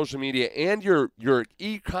responsible for social media and your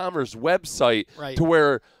e-commerce website to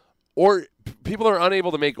where people are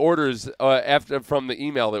unable to make orders from the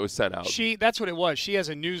email that was sent out. That's what it was. She has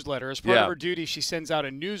a newsletter. As part of her duty, she sends out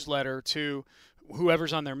a newsletter to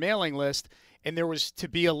whoever's on their mailing list, and there was to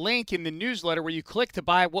be a link in the newsletter where you click to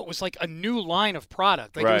buy what was like a new line of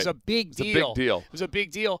product. Like, it was a big deal. It was a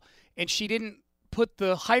big deal. And she didn't put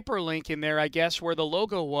the hyperlink in there, I guess, where the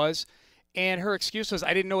logo was. And her excuse was,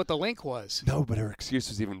 I didn't know what the link was. No, but her excuse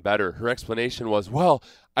was even better. Her explanation was, well,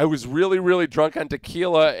 I was really, really drunk on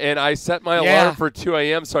tequila, and I set my alarm for 2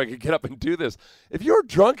 a.m. so I could get up and do this. If you were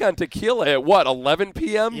drunk on tequila at, 11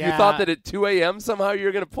 p.m., you thought that at 2 a.m. somehow you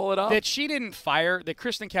were going to pull it off? That Kristin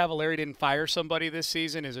Cavallari didn't fire somebody this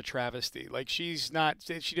season is a travesty. Like, she does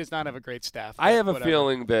not have a great staff. I have a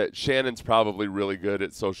feeling that Shannon's probably really good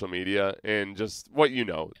at social media and just what you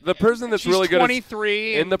know. The person that's really good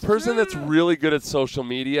 23 and the person that's really good at social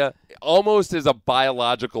media, almost as a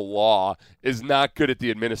biological law, is not good at the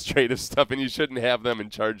administrative stuff, and you shouldn't have them in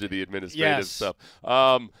charge of the administrative stuff.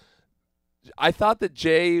 I thought that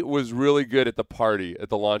Jay was really good at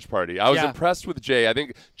the launch party. I was impressed with Jay. I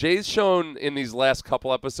think Jay's shown in these last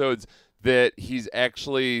couple episodes that he's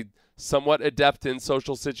actually somewhat adept in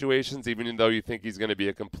social situations, even though you think he's going to be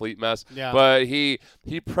a complete mess. Yeah. But he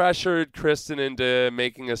pressured Kristin into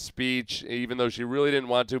making a speech, even though she really didn't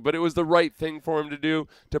want to. But it was the right thing for him to do,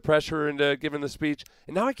 to pressure her into giving the speech.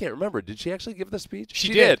 And now I can't remember. Did she actually give the speech?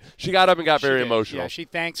 She did. She got up and got very emotional. Yeah, she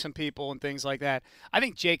thanked some people and things like that. I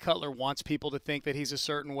think Jay Cutler wants people to think that he's a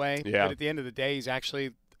certain way. Yeah. But at the end of the day, he's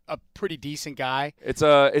actually a pretty decent guy.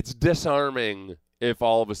 It's disarming if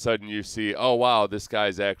all of a sudden you see, oh wow, this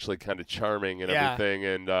guy's actually kind of charming and everything,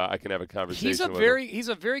 and I can have a conversation with him. He's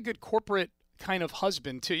a very good corporate kind of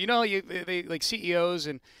husband too. You know, they like CEOs,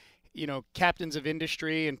 and captains of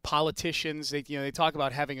industry and politicians, they talk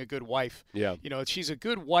about having a good wife. Yeah. She's a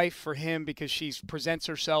good wife for him because she presents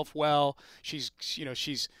herself well. She's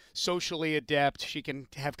socially adept. She can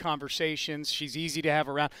have conversations. She's easy to have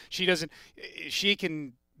around. She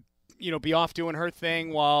can, be off doing her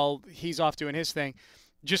thing while he's off doing his thing.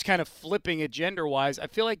 Just kind of flipping it gender-wise. I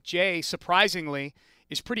feel like Jay, surprisingly,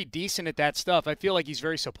 is pretty decent at that stuff. I feel like he's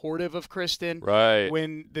very supportive of Kristen. Right.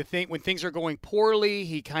 When things are going poorly,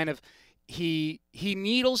 he kind of he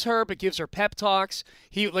needles her but gives her pep talks.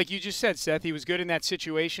 He, like you just said, Seth, he was good in that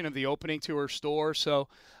situation of the opening to her store. So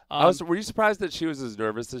were you surprised that she was as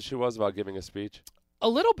nervous as she was about giving a speech? A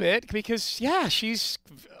little bit, because she's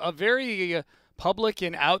a very public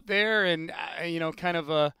and out there, and kind of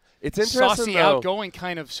a it's interesting, saucy, though, outgoing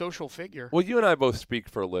kind of social figure. Well, you and I both speak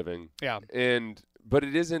for a living. Yeah. But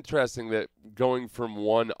it is interesting that going from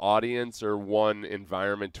one audience or one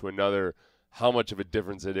environment to another, how much of a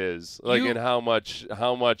difference it is. And how much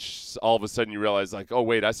all of a sudden you realize, like, oh,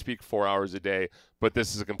 wait, I speak 4 hours a day, but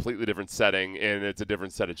this is a completely different setting, and it's a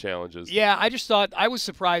different set of challenges. Yeah, I just thought I was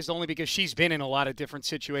surprised only because she's been in a lot of different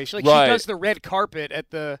situations. Right. She does the red carpet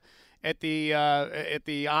at the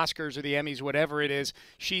Oscars or the Emmys, whatever it is.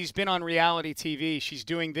 She's been on reality TV. She's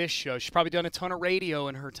doing this show. She's probably done a ton of radio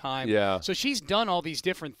in her time. Yeah. So she's done all these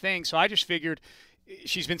different things. So I just figured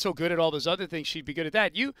she's been so good at all those other things, she'd be good at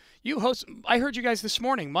that. You host. I heard you guys this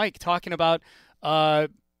morning, Mike, talking about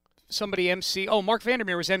somebody MC. Oh, Mark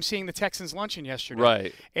Vandermeer was emceeing the Texans luncheon yesterday.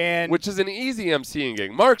 Right. And which is an easy emceeing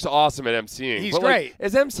gig. Mark's awesome at emceing. He's great.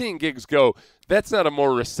 As emceing gigs go, that's not a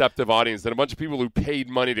more receptive audience than a bunch of people who paid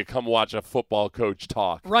money to come watch a football coach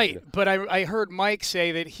talk. Right. But I heard Mike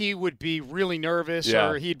say that he would be really nervous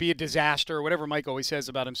or he'd be a disaster or whatever Mike always says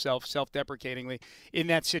about himself, self-deprecatingly, in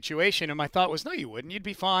that situation. And my thought was, no, you wouldn't. You'd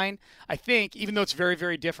be fine. I think, even though it's very,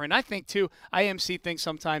 very different. I think, too, I MC things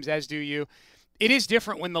sometimes, as do you. It is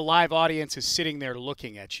different when the live audience is sitting there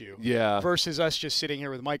looking at you versus us just sitting here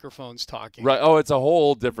with microphones talking. Right. Oh, it's a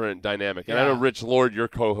whole different dynamic. And Yeah. I know Rich Lord, your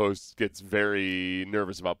co-host, gets very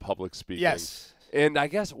nervous about public speaking. Yes. And I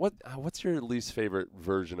guess what's your least favorite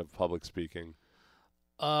version of public speaking?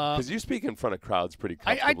 Because you speak in front of crowds pretty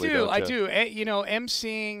comfortably. I do.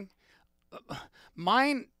 emceeing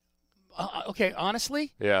mine. Okay,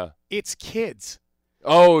 honestly, it's kids.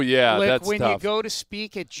 Oh, yeah, like that's when tough. you go to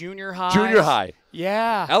speak at junior high. Junior high.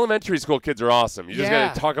 Yeah. Elementary school kids are awesome. You just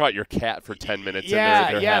got to talk about your cat for 10 minutes and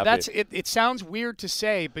they're happy. That's it. It sounds weird to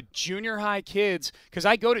say, but junior high kids, because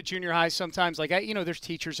I go to junior high sometimes, like there's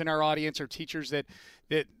teachers in our audience or teachers that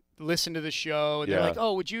listen to the show, and they're like,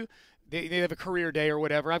 oh, would you? They have a career day or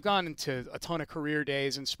whatever. I've gone into a ton of career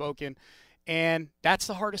days and spoken. And that's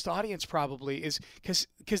the hardest audience probably, is because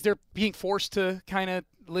they're being forced to kind of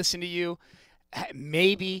listen to you.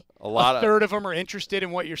 Maybe a third of them are interested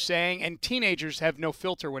in what you're saying, and teenagers have no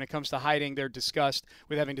filter when it comes to hiding their disgust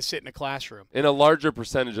with having to sit in a classroom. And a larger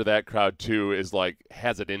percentage of that crowd too is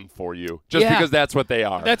has it in for you, just because that's what they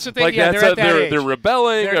are. That's what they they're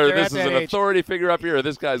rebelling, they're this is an authority figure up here, or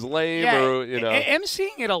this guy's lame, or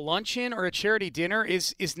emceeing at a luncheon or a charity dinner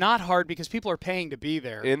is not hard because people are paying to be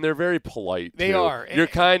there, and they're very polite. They are. You're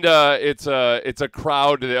kind of it's a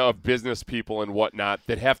crowd of business people and whatnot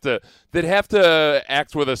that have to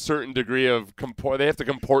act with a certain degree of they have to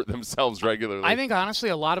comport themselves regularly. I think honestly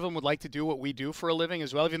a lot of them would like to do what we do for a living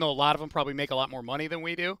as well, even though a lot of them probably make a lot more money than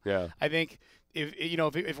we do. Yeah. I think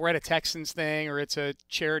if we're at a Texans thing or it's a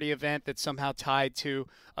charity event that's somehow tied to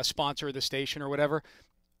a sponsor of the station or whatever,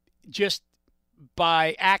 just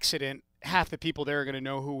by accident half the people there are going to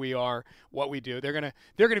know who we are, what we do. They're going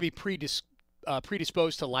to be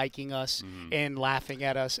predisposed to liking us and laughing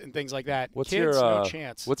at us and things like that. Kids, no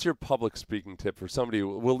chance. What's your public speaking tip for somebody?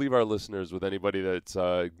 We'll leave our listeners with anybody that's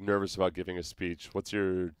nervous about giving a speech. What's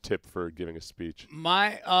your tip for giving a speech?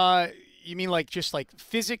 You mean just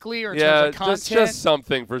physically or in terms of content? just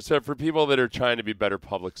something for people that are trying to be better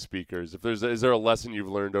public speakers. Is there a lesson you've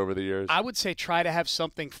learned over the years? I would say try to have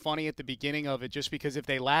something funny at the beginning of it, just because if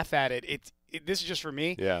they laugh at it, this is just for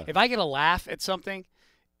me. Yeah. If I get a laugh at something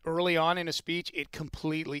early on in a speech, it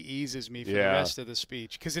completely eases me for the rest of the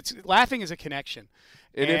speech, because laughing is a connection.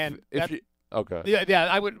 Okay. Yeah.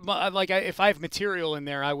 I would if I have material in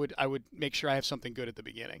there, I would make sure I have something good at the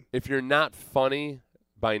beginning. If you're not funny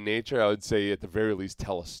by nature, I would say at the very least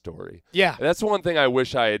tell a story. Yeah. And that's one thing I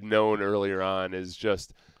wish I had known earlier on, is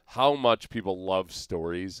just how much people love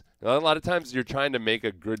stories. A lot of times you're trying to make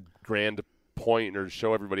a good grand point or to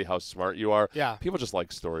show everybody how smart you are. Yeah. People just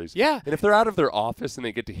like stories. Yeah. And if they're out of their office and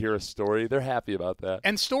they get to hear a story, they're happy about that.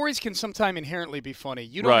 And stories can sometimes inherently be funny.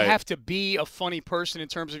 You don't have to be a funny person in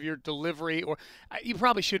terms of your delivery, or you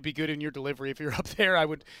probably should be good in your delivery if you're up there.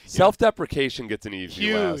 Self-deprecation gets an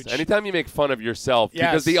easy laugh. Huge. Anytime you make fun of yourself,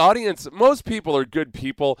 Yes. because the audience, most people are good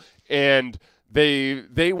people, and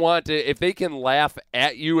they want to, if they can laugh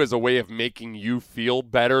at you as a way of making you feel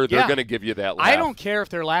better, they're going to give you that laugh. I don't care if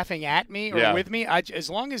they're laughing at me or with me. As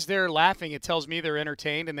long as they're laughing, it tells me they're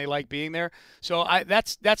entertained and they like being there. So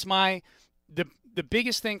that's the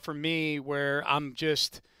biggest thing for me where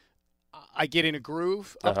I get in a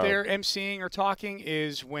groove up there emceeing or talking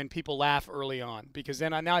is when people laugh early on, because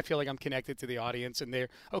then now I feel like I'm connected to the audience and they're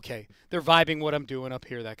vibing what I'm doing up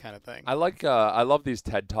here, that kind of thing. I love these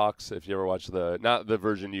TED Talks. If you ever watch not the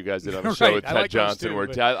version you guys did on the show with Ted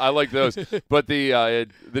Johnson, I like those. But the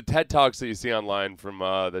TED Talks that you see online from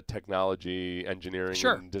the technology, engineering,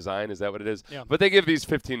 and design, is that what it is? Yeah. But they give these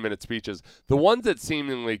 15-minute speeches. The ones that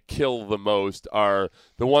seemingly kill the most are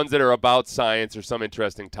the ones that are about science or some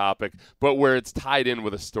interesting topic, but where it's tied in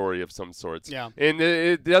with a story of some sorts. Yeah. And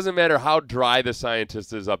it doesn't matter how dry the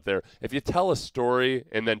scientist is up there. If you tell a story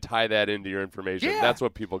and then tie that into your information, that's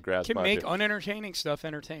what people grasp onto. Can make unentertaining stuff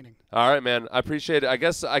entertaining. All right, man. I appreciate it. I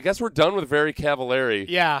guess we're done with Very Cavallari.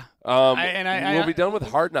 Yeah. We'll be done with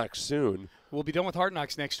Hard Knocks soon. We'll be done with Hard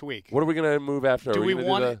Knocks next week. What are we going to move after? Do we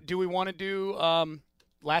want to do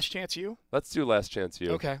Last Chance U? Let's do Last Chance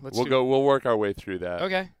U. Okay, we'll work our way through that.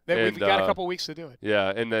 Okay. We've got a couple weeks to do it.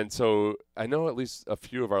 Yeah, and then so I know at least a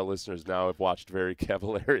few of our listeners now have watched Very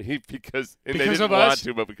Cavallari because they didn't want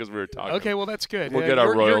to, but because we were talking. Okay, well that's good. We'll get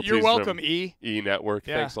our royalties. You're welcome, from E Network.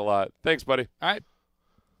 Yeah. Thanks a lot. Thanks, buddy. All right.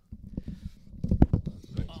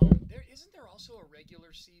 Isn't there also a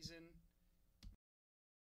regular season?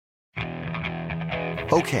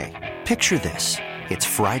 Okay, picture this. It's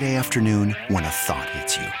Friday afternoon when a thought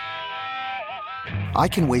hits you. I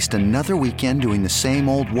can waste another weekend doing the same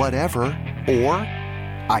old whatever, or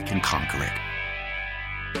I can conquer it.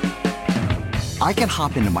 I can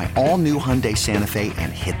hop into my all-new Hyundai Santa Fe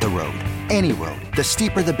and hit the road. Any road. The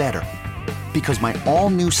steeper, the better. Because my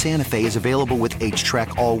all-new Santa Fe is available with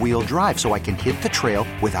H-Track all-wheel drive, so I can hit the trail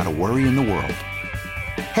without a worry in the world.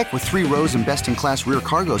 Heck, with 3 rows and best-in-class rear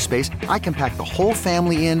cargo space, I can pack the whole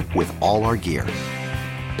family in with all our gear.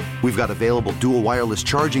 We've got available dual wireless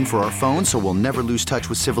charging for our phones, so we'll never lose touch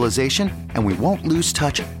with civilization, and we won't lose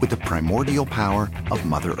touch with the primordial power of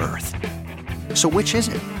Mother Earth. So which is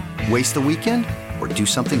it? Waste the weekend or do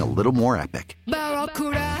something a little more epic?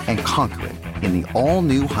 And conquer it in the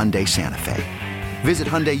all-new Hyundai Santa Fe. Visit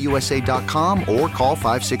HyundaiUSA.com or call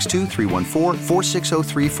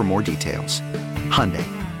 562-314-4603 for more details. Hyundai,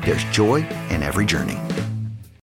 there's joy in every journey.